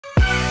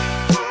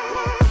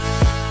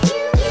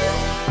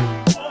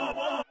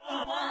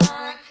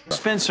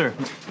Spencer.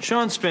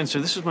 Sean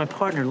Spencer. This is my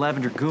partner,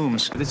 Lavender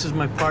Gooms. This is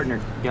my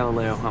partner,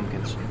 Galileo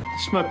Humpkins.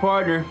 This is my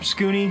partner,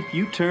 Scooney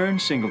U-Turn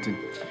Singleton.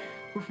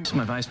 This is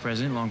my vice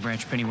president, Long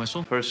Branch Penny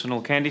Whistle.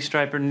 Personal candy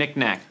striper, Knick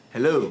Knack.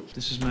 Hello.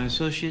 This is my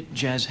associate,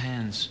 Jazz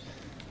Hands.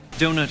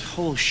 Donut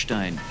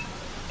Holstein.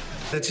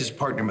 That's his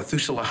partner,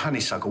 Methuselah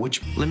Honeysuckle,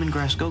 which...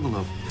 Lemongrass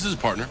Gogolo. This is his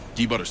partner,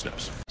 D.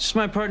 Buttersnaps. This is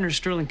my partner,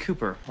 Sterling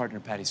Cooper. Partner,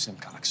 Patty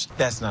Simcox.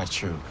 That's not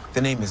true.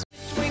 The name is...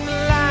 Between the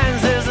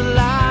lines, there's a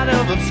lot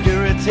of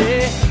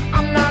obscurity.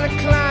 I'm not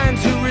inclined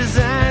to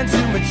resign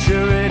to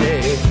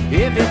maturity.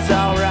 If it's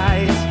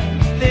alright,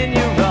 then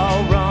you're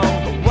all wrong.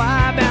 But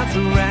why bounce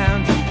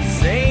around to the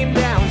same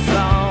damn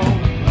song?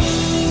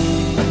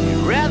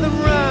 You'd rather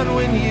run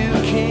when you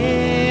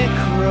can't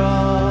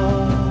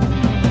crawl.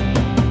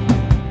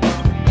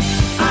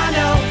 I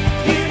know,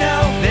 you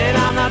know, that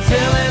I'm not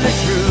telling the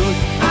truth.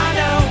 I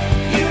know,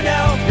 you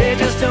know, they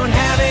just don't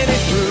have any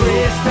proof.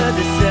 It's the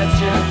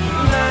deception,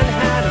 learn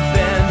how to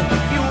bend.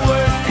 Your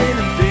worst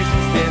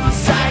inhibitions then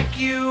psych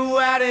you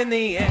out in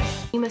the end.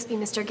 You must be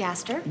Mr.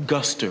 Gaster.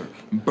 Guster.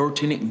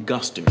 Burton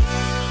Guster.